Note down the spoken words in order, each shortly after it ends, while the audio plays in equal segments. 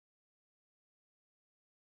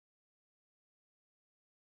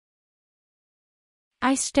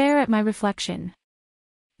I stare at my reflection.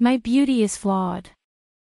 My beauty is flawed.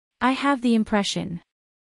 I have the impression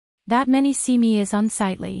that many see me as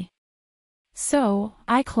unsightly. So,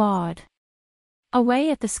 I clawed away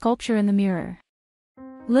at the sculpture in the mirror.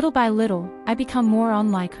 Little by little, I become more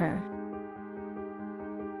unlike her.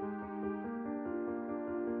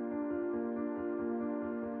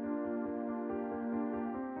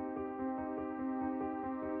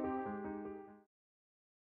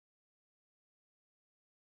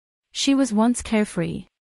 She was once carefree,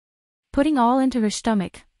 putting all into her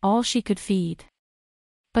stomach, all she could feed.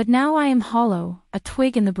 But now I am hollow, a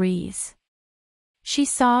twig in the breeze. She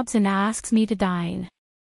sobs and asks me to dine.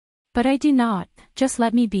 But I do not, just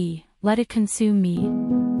let me be, let it consume me.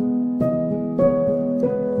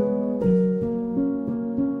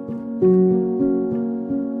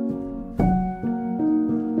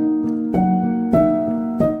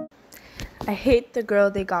 I hate the girl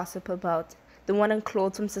they gossip about, the one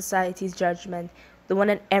unclothed from society's judgment, the one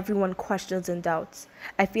that everyone questions and doubts.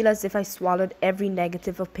 I feel as if I swallowed every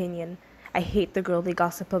negative opinion. I hate the girl they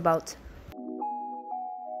gossip about.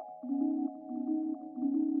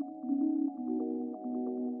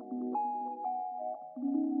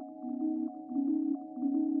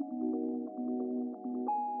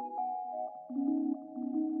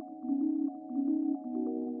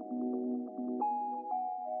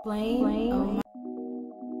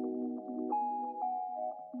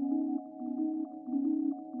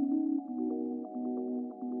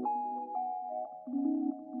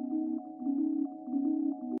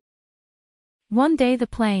 One day the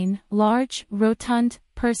plain, large, rotund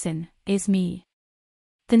person is me.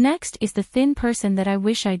 The next is the thin person that I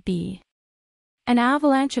wish I'd be. An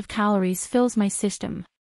avalanche of calories fills my system,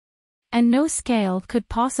 and no scale could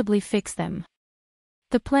possibly fix them.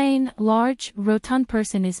 The plain, large, rotund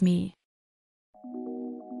person is me.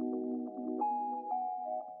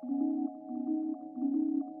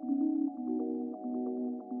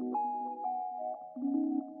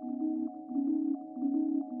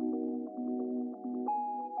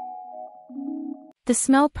 The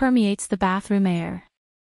smell permeates the bathroom air.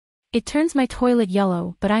 It turns my toilet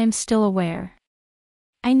yellow, but I am still aware.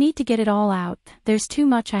 I need to get it all out, there's too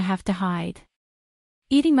much I have to hide.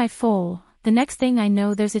 Eating my full, the next thing I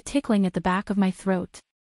know there's a tickling at the back of my throat.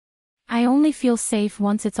 I only feel safe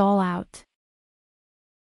once it's all out.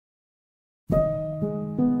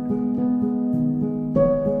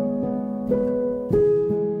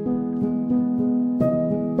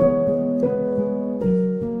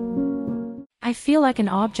 I feel like an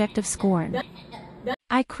object of scorn.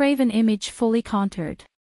 I crave an image fully contoured.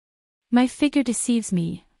 My figure deceives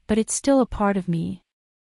me, but it's still a part of me.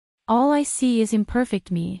 All I see is imperfect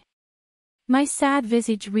me. My sad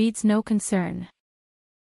visage reads no concern.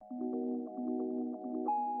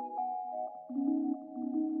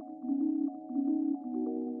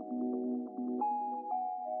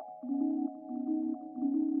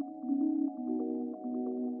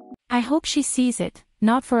 I hope she sees it,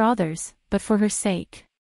 not for others, but for her sake.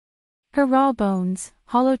 Her raw bones,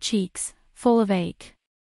 hollow cheeks, full of ache.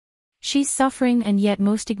 She's suffering and yet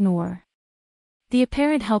most ignore the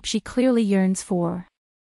apparent help she clearly yearns for.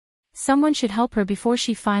 Someone should help her before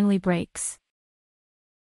she finally breaks.